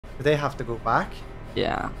Do they have to go back?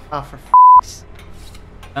 Yeah. Ah, for f***'s.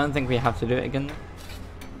 I don't think we have to do it again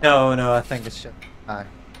though. No, I think it's just... Aye.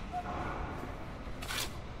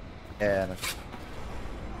 Yeah, no.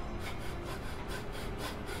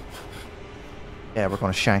 Yeah, we're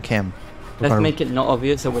gonna shank him. Let's make it not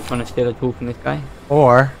obvious that we're trying to steal a tool from this guy.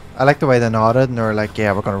 Or, I like the way they nodded and they were like,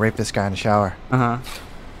 yeah, we're gonna rape this guy in the shower. Uh-huh.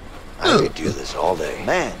 I could do this all day.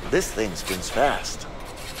 Man, this thing spins fast.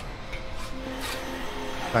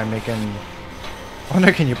 By making... I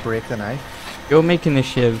wonder, can you break the knife? You're making the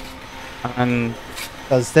shiv. I'm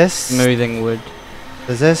Does this... smoothing wood.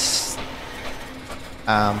 Does this...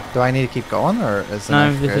 do I need to keep going, or is the No,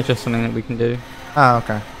 knife this good? is just something that we can do. Oh,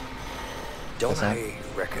 okay. Don't I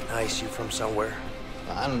recognize you from somewhere?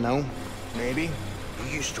 I don't know. Maybe.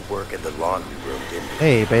 You used to work in the laundry room, didn't you?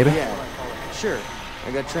 Hey, baby. Yeah, sure.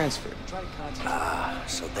 I got transferred. Ah,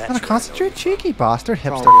 so that's Gonna where I concentrate, know. cheeky bastard,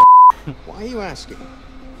 hipster. Oh, why are you asking?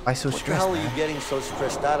 Why so What the stressed, hell are you man? getting so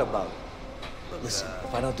stressed out about? Listen,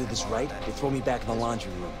 if I don't do this right, they throw me back in the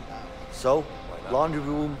laundry room. So, laundry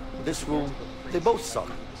room, this room, they both suck.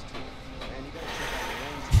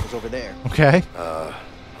 It was over there. Okay.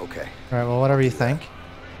 Okay. Alright, well, whatever you think.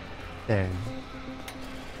 There.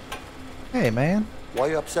 Hey, man. Why are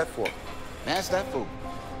you upset for? Ask that fool.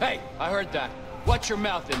 Hey, I heard that. Watch your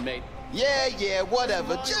mouth, inmate. Yeah,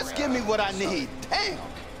 whatever. Just give me what I need. Damn.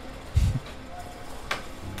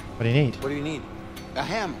 What do you need? What do you need? A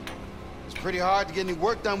hammer. It's pretty hard to get any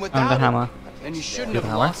work done And without the it. hammer. And you shouldn't Good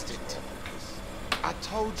have hammer. lost it. I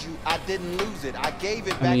told you I didn't lose it. I gave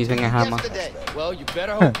it I'm back to using you a hammer. yesterday. Well, you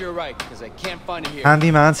better hope you're right, because I can't find it here.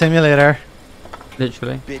 Handyman simulator.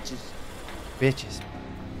 Literally. Bitches. Bitches.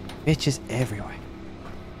 Bitches everywhere.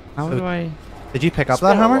 How So- do I... Did you pick up It's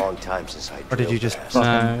that been a hammer? long time since I Or did you drilled just ass.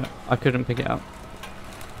 fucking No, I couldn't pick it up.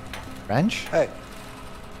 wrench? Hey,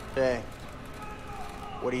 Hey.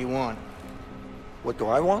 What do you want? what do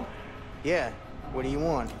I want? Yeah. What do you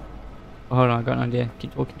want? Oh, hold on, I got an idea.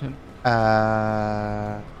 Keep talking to him.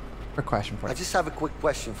 Quick question for I you. just have a quick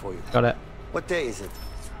question for you. Got it. What day is it?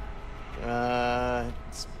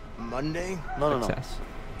 It's Monday? No. Success.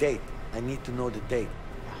 Date. I need to know the date.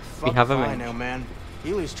 Fuck have a if I range. know, man.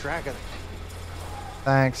 You lose track of it.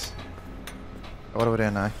 Thanks. What are we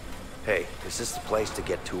doing now? Hey, is this the place to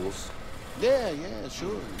get tools? Yeah, sure.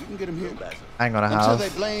 You can get him here. I'm gonna Until they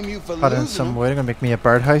have blame you for put in losing some them. wood. I'm gonna make me a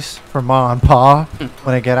birdhouse for Ma and Pa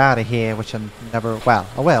when I get out of here, which I'm never. Well,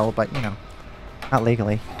 I will, but you know, not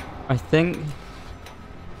legally. I think...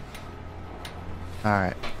 All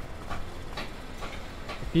right.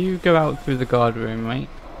 If you go out through the guard room, right?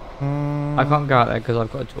 I can't go out there because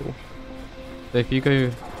I've got a tool. So if you go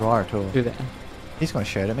Drawer tool. through there... He's gonna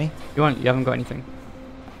shout at me. You haven't got anything.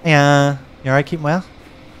 Yeah. You alright? Keep well.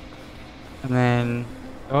 And then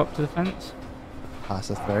go up to the fence. Pass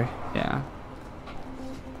this through. Yeah.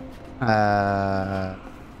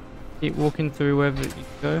 Keep walking through wherever you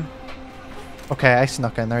go. Okay, I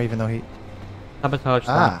snuck in there even though he. Sabotage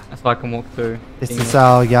Ah. that. So I can walk through. This Being- is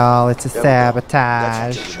all y'all. It's a There we go. sabotage.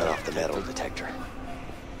 That should shut off the metal detector.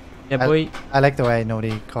 Yeah, boy. I like the way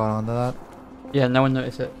nobody caught on to that. Yeah, no one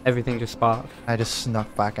noticed it. Everything just sparked. I just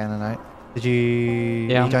snuck back in and out. Did you? Yeah,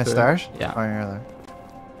 you I'm through. downstairs? Yeah. Oh, you're there.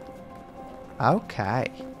 Okay.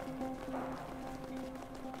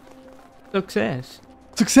 Success.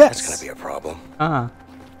 Success. That's gonna be a problem. Ah.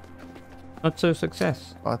 Not so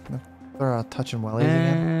success. What? They're touching willies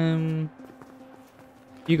again.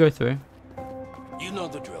 You go through. You know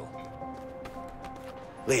the drill.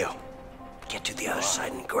 Leo, get to the other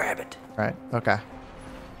side and grab it. Right. Okay.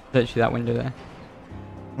 Literally that window there.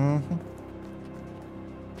 Mhm.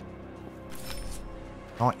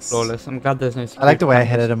 Nice. Flawless. I'm glad there's no. I like the way I hit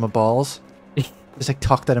cameras. it in my balls. Just like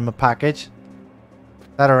tucked it in my package. Is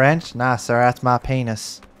that a wrench? Nah, sir. That's my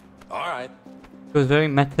penis. All right. It was very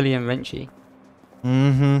metally and wrenchy.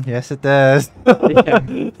 Mm-hmm. Yes, it does.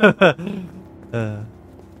 Yeah.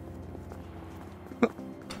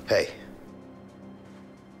 Hey.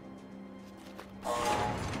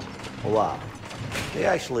 Wow. They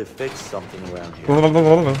actually fixed something around here.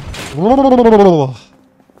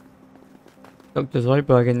 Dr.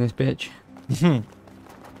 Zoidberg in this bitch.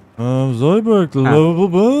 Zoidberg,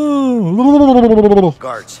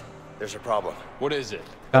 Guards, there's a problem. What is it?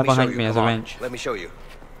 Guy Let me show behind you, me has come a on. wrench. Let me show you.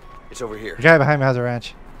 It's over here. The guy behind me has a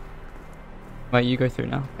wrench. Right, you go through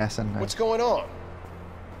now. Yes, and What's going on?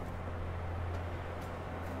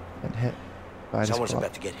 been hit by the Someone's squad.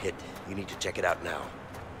 about to get hit. You need to check it out now.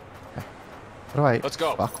 What do I? Let's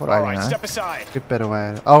go. Fuck, what do All I right, do now? step aside. Good bit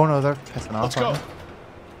away. Oh no, they're pissing off. Let's go. aren't they?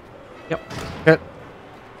 Yep. Good.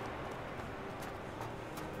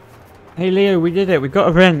 Hey Leo, we did it. We got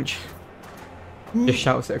a wrench. Just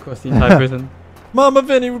shouts it across the entire prison. Momma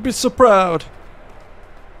Vinny would be so proud.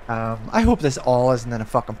 I hope this all isn't in a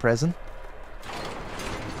fucking prison.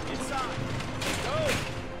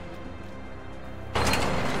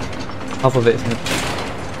 Half of it isn't.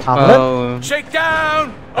 Half of Oh, Shake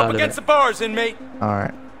down! Out Up of against it. the bars, inmate. it.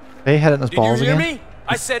 Alright. They hit it in his Did you balls hear again. me?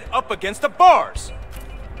 I said up against the bars.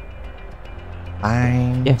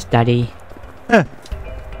 Fine. yes, daddy.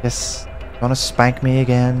 Yes. Gonna spank me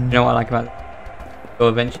again. You know what I like about it? Go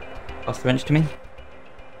avenge. Pass the wrench to me.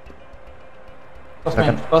 Pass the Okay.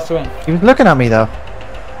 wrench. Pass the wrench. He was looking at me though.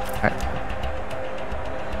 Alright.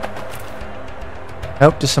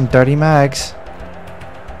 Nope, just some dirty mags.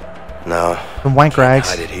 No. Some wank rags.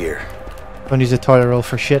 Hide it here. Don't use a toilet roll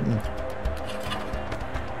for shitting.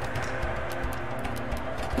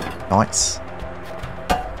 Nice.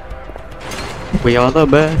 We are the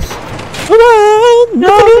best.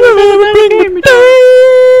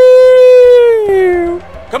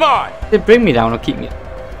 Come on! Did it bring me down or keep me?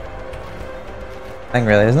 Thing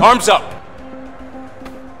really, isn't it? Arms up!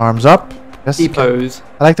 Arms up. Yes. T-pose.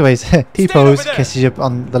 I like the way he's T-pose over there. kisses you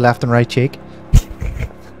on the left and right cheek.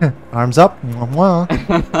 Arms up. Mwah, mwah.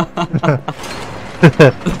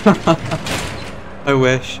 I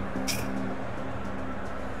wish.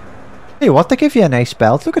 Hey, what? They give you a nice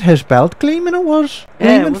belt. Look at his belt. Gleaming it was. Yeah,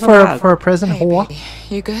 it Gleaming wasn't for, bad. for a prison Hey, whore. baby,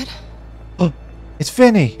 you good? It's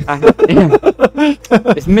Vinny.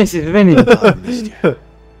 It's Mrs. Vinny. I missed you.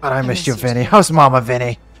 But I missed you, missed you Vinny. too. How's Mama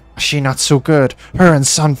Vinny? Is she not so good? Her and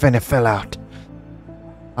son Vinny fell out.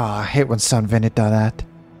 Oh, I hate when son Vinny do that.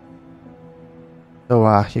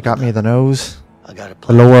 So, you got me the nose. I got a The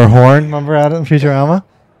plan. lower horn. Remember Adam in Futurama?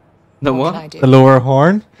 The What can I what? do? The lower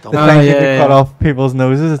horn. Don't The Oh, thing you yeah, can yeah, cut yeah. off people's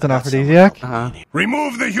noses. It's an got someone. aphrodisiac. Uh-huh.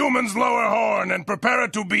 Remove the human's lower horn and prepare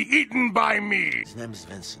it to be eaten by me. His name is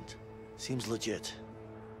Vincent. Seems legit.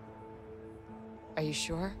 Are you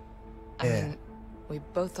sure? Yeah. I mean, we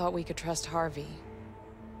both thought we could trust Harvey.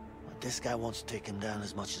 But this guy wants to take him down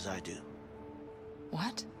as much as I do.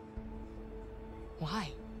 What?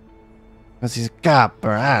 Why? Because he's a cop,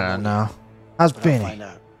 or I don't know. How's But I'll Vinny? find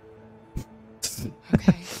out.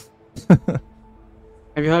 Okay.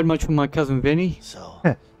 Have you heard much from my cousin Vinny? So,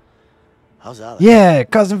 how's Alex? Yeah,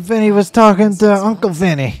 cousin Vinny was talking to Uncle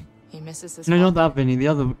Vinny. He misses this. No, not one. that Vinny. The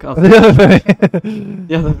other cousin. The other Vinny.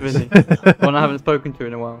 The other Vinny. The one I haven't spoken to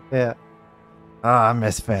in a while. Yeah. Oh, I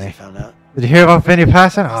miss Has he Vinny. found out? Did you hear about Vinny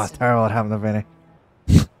passing? Oh, it's terrible what happened to Vinny.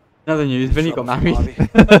 Another news. Vinny got Trouble for married.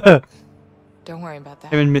 Harvey? Don't worry about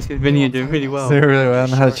that. Him and Mrs. Vinny are doing really well. They really well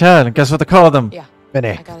and had a child, and guess what they called him? Yeah. Vinny.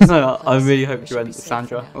 I gotta see No, what I place. really We hope you should went be to safe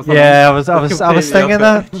Sandra. for now. or something. Yeah, I was Completely thinking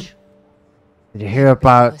that. Bitch. Did you hear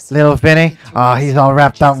about little Vinny? Oh, he's all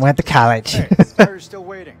wrapped up and went to college. Car's still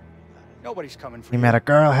waiting. Nobody's coming for He you. met a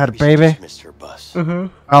girl, had a Maybe she baby. just missed her bus.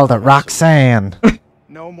 Called her Roxanne.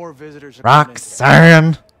 No more visitors are coming in today.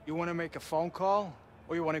 Roxanne. You want to make a phone call,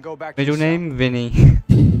 or you want to go back Middle to your name Vinny.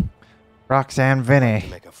 Roxanne Vinny.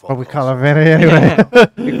 Make a phone What we call. call her Vinny anyway.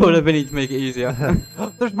 We call her Vinny to make it easier.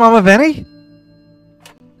 There's Mama Vinny.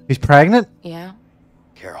 He's pregnant. Yeah.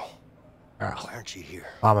 Carol, Girl. why aren't you here?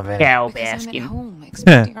 Mama Vinny. Because I'm at home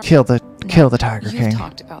expecting our- Kill the No, Tiger you've King.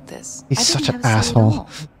 talked about this. He's I such didn't an have a say at asshole. all.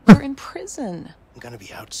 You're in prison. I'm gonna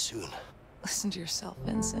be out soon. Listen to yourself,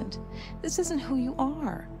 Vincent. This isn't who you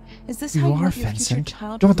are. Is this You how you are want your future Vincent.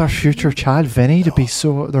 child? You want our to remember future you? child Vinny to be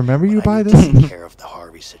so remember you But I by need this? to take care of the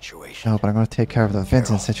Harvey situation. No, but I'm gonna take care of the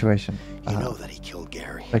Vincent situation. You know that he killed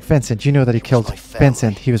Gary. Like Vincent, you know that he He was killed my family.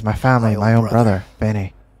 Vincent. He was my family, my own brother,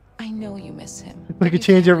 Vinny. I know you miss him. We but could you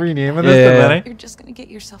change your can't. rename of Yeah. this to Vinny. You're just gonna get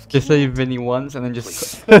yourself Just say killed. Vinny once and then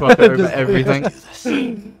just crop it over Just- everything. Do this.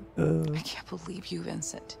 I can't believe you,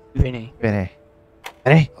 Vincent. Vinny. Vinny.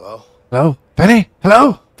 Vinny? Hello? Hello? Vinny?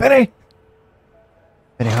 Hello? Vinny?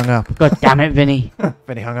 Vinny hung up. God damn it, Vinny.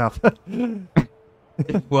 Vinny hung up.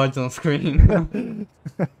 Just words on screen.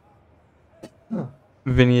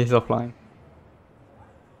 Vinny is offline.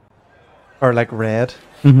 Or like red.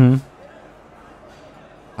 Mm-hmm.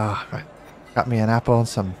 Ah, right. Got me an apple and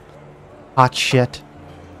some hot shit.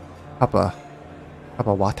 Cup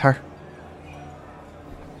of water.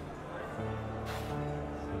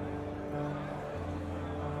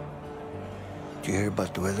 Do you hear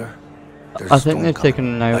about the weather? There's I a think storm they've coming.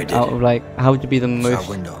 taken a I note did. out of like how to be the It's our most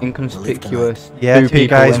window. inconspicuous. Yeah, two people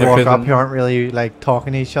guys in a walk up prison. who aren't really like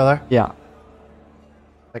talking to each other. Yeah.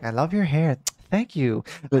 Like, I love your hair. Thank you.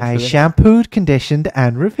 I Literally. shampooed, conditioned,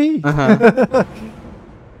 and repeat. Uh-huh.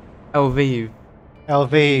 LV.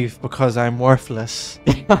 Elvive, because I'm worthless.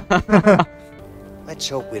 Let's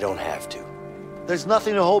hope we don't have to. There's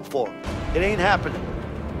nothing to hope for. It ain't happening.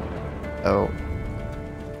 Oh.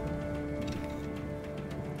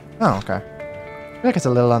 Oh, okay. feel like it's a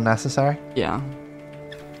little unnecessary. Yeah.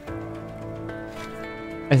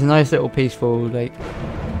 It's a nice little peaceful like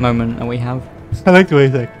moment that we have. I like the way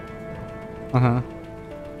you think. Uh-huh.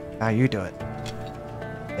 Now you do it.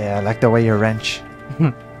 Yeah, I like the way you wrench.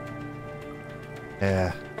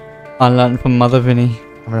 Yeah. I learned from Mother Vinny.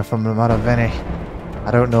 I'm from the Momma Vinny.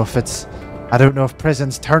 I don't know if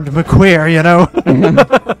prison's turned him a queer, you know.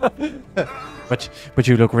 but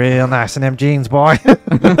you look real nice in them jeans, boy.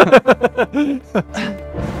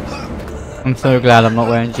 I'm so glad I'm not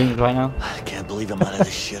wearing jeans right now. I can't believe I'm out of this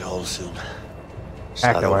shithole soon. It's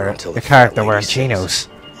Character not over wearing, until the fat character lady wearing sings. chinos.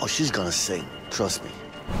 Oh, she's gonna sing. Trust me.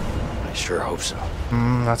 I sure hope so.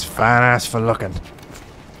 That's fine ass for looking.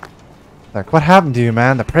 Like, what happened to you,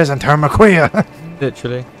 man? The prison turned me queer.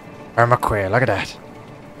 Literally. Turned me queer, look at that.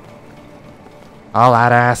 All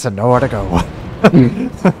that ass and nowhere to go.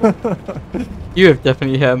 You have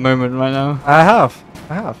definitely hit a moment right now. I have.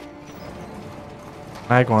 Can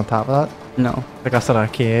I go on top of that? No. Like I said,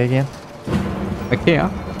 IKEA again. IKEA?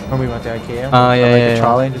 When we went to IKEA. Oh, yeah, like yeah, the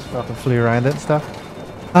trolley and just fucking flew around it and stuff.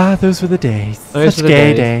 Ah, those were the days. Those Such were the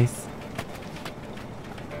gay days. days.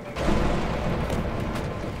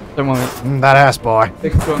 Don't worry. That ass boy.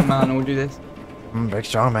 Big strong man will do this. Big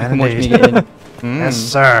strong You man can watch me indeed. get in. Yes,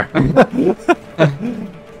 sir.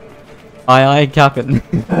 Aye, aye, Captain.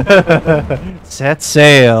 Set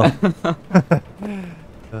sail.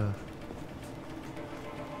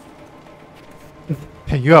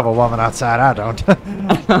 You have a woman outside, I don't.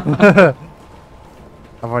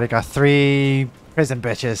 I've already got 3 prison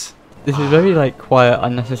bitches. This is very, like, quiet,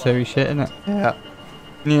 unnecessary shit, isn't it? Yeah.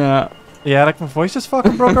 Yeah. Yeah, like my voice just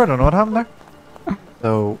fucking broke. I don't know what happened there.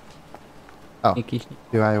 So, oh, Sneaky, sneaky.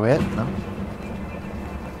 do I wait? No.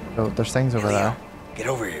 So there's things over there. Get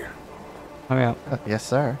over here. Hurry up. Yes,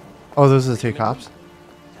 sir. Oh, those are the 2 cops.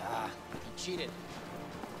 Cheated.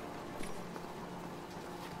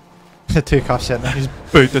 The 2 cops sitting there. Just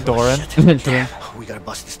boot the door in. Literally. We gotta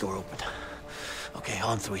bust this door open. Okay,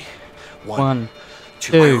 on 3. 1,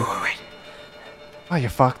 2. 2. Wait. Oh, you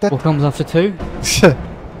fucked it. What comes after 2?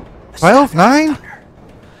 12, 9.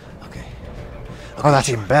 Okay. Oh, that's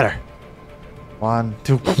even better. 1,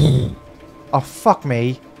 2. Oh, fuck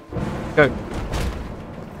me. Go.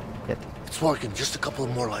 It's working. Just a couple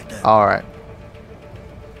more like that. All right.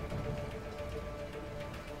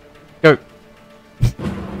 Go.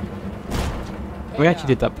 We actually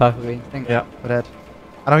did that perfectly, I think. Yeah, we did.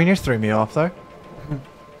 I know you nearly threw me off though.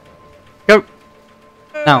 Go.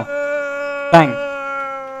 Now. Bang.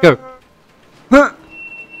 Go.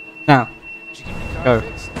 Now. Go.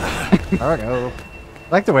 There we go. I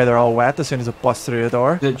like the way they're all wet as soon as it busts through the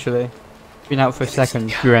door. Literally. Been out for a second,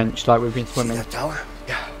 drenched like we've been See swimming. that tower?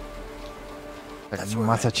 Yeah. That's where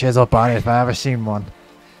That's a chisel body if I ever seen one.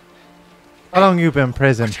 How long you been in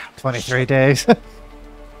prison? 23 days.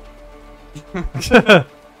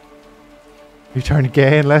 You turned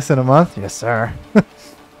gay in less than a month? Yes, sir.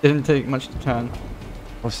 Didn't take much to turn.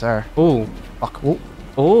 Oh, sir. Oh. Fuck. Oh,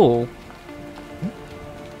 Oh.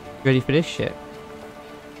 Ready for this shit?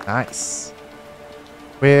 nice.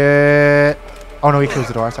 Wait. Oh no, he closed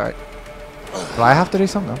the door. Sorry. Do I have to do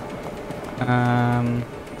something? I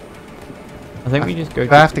think we just go.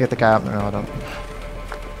 Do I have to get the cab? No, I don't.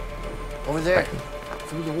 Over there.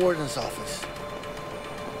 Through the warden's office.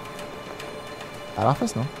 That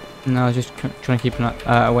office? No. No, I was just trying to keep an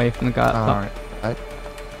away from the guy. Oh, alright. Right.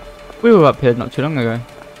 We were up here not too long ago.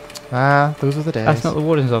 Ah, those were the days. That's not the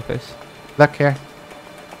warden's office. Look here.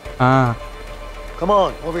 Ah. Come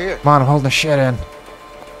on, over here. Come on, I'm holding the shit in.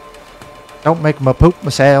 Don't make me poop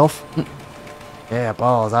myself. Yeah,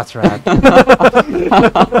 balls, that's right.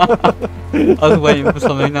 I was waiting for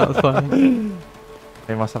something that was funny.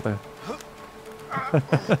 They must have to.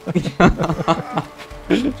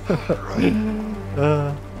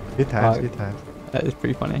 Good times, Right. good times. That is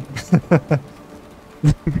pretty funny.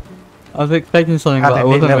 I was expecting something, Had but a I neat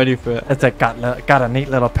wasn't little- ready for it. It's like got a neat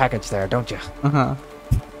little package there, don't you? Uh-huh.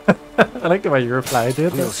 I like the way you replied to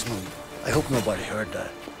it. Real smooth. I hope nobody heard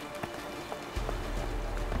that.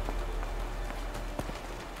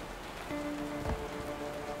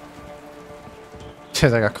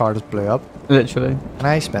 She's like a car just blew up. Literally. Can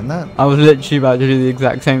I spin that? I was literally about to do the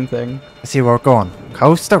exact same thing. Let's see where we're going.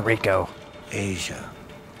 Costa Rica. Asia.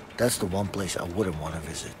 That's the one place I wouldn't want to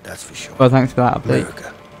visit, that's for sure. Well, thanks for that update.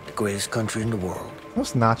 America. The greatest country in the world.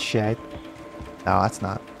 That's not shit. No, that's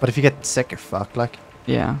not. But if you get sick, you're fucked, like.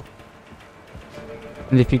 Yeah.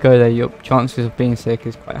 And if you go there, your chances of being sick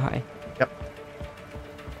is quite high. Yep.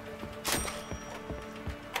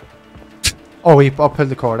 Oh, I'll pull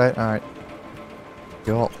the cord out. Alright.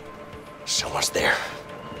 Cool. Someone's there.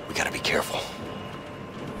 We gotta be careful.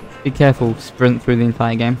 Be careful, sprint through the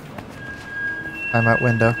entire game. I'm out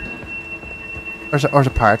window. There's a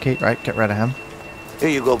parakeet, right? Get rid of him. Here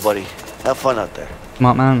you go, buddy. Have fun out there.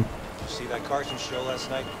 Smart man. See that Carson show last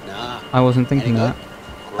night? Nah. I wasn't thinking that.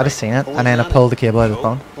 I just seen it, and then I pulled the cable out of the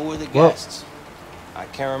phone. Who were the Whoa. guests? I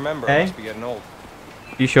can't remember. Hey? I must be getting old.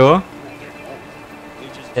 You sure?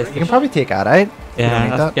 You can probably take that out. You don't Yeah,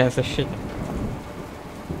 need that's, that. yeah, it's a shit.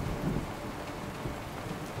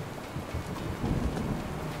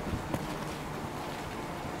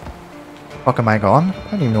 Fuck am I going?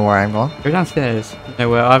 I don't even know where I'm going. Go downstairs. You know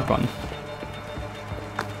where I've gone.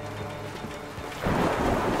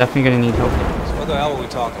 Definitely gonna need help. So what the hell are we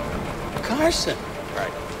talking? Carson.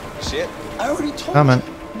 Right. Shit. I already told Coming.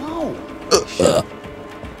 you. No.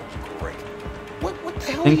 Great. What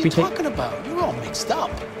the hell Think are we you take- talking about? You're all mixed up.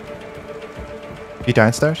 You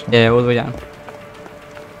downstairs? Yeah, all the way down.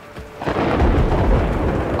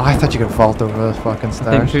 Oh, I thought you could vault over the fucking Think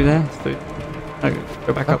stairs. through there. Through. No,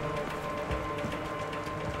 go back Oh. up.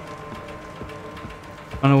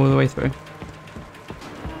 Run all the way through.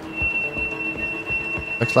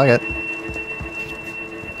 Looks like it.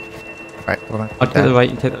 Right, hold on. I'll take the right,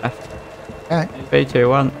 you take the left. Alright. 3, 2,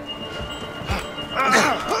 1.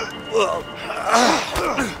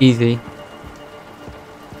 Easy.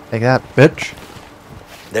 Take that, bitch.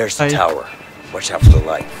 There's the Hey. tower. Watch out for the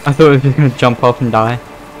light. I thought we were just gonna jump off and die.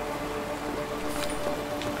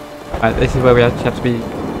 Right, this is where we actually have to be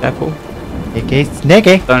careful. Sneaky,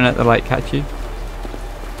 sneaky. Don't let the light catch you.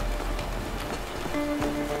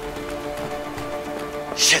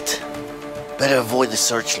 Shit. Better avoid the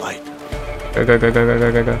searchlight. Go, go, go, go, go,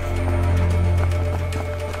 go, go, go.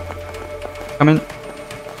 Come in.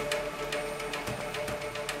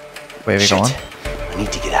 Where are we Shit. going? I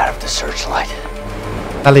need to get out of the searchlight.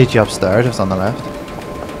 That leads you upstairs, it's on the left.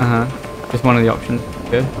 Uh-huh. Just one of the options.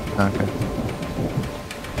 Good. Okay.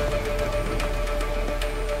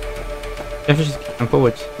 You have to just keep going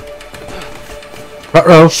forwards.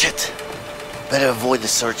 Ruh-roh. Shit. Better avoid the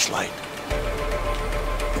searchlight.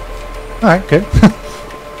 Alright, good.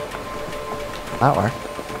 That worked.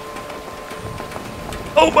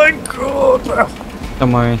 Oh my god!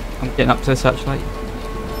 Don't worry, I'm getting up to the searchlight.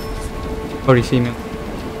 Already see me.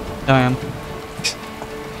 There I am.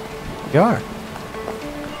 You are.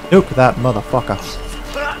 Nuke that motherfucker.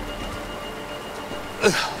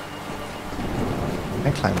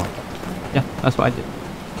 I climb up. Yeah, that's what I did.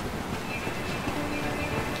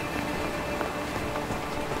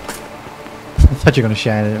 I thought you were gonna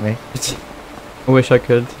shine it at me. I wish I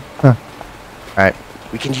could. Alright.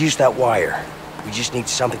 We can use that wire. We just need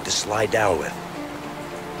something to slide down with.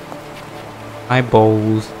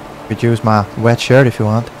 Eyeballs. Could use my wet shirt if you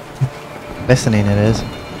want. Listening it is.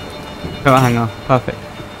 Coat hanger. Perfect.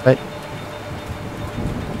 Right.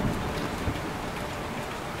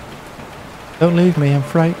 Don't leave me, I'm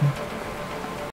frightened.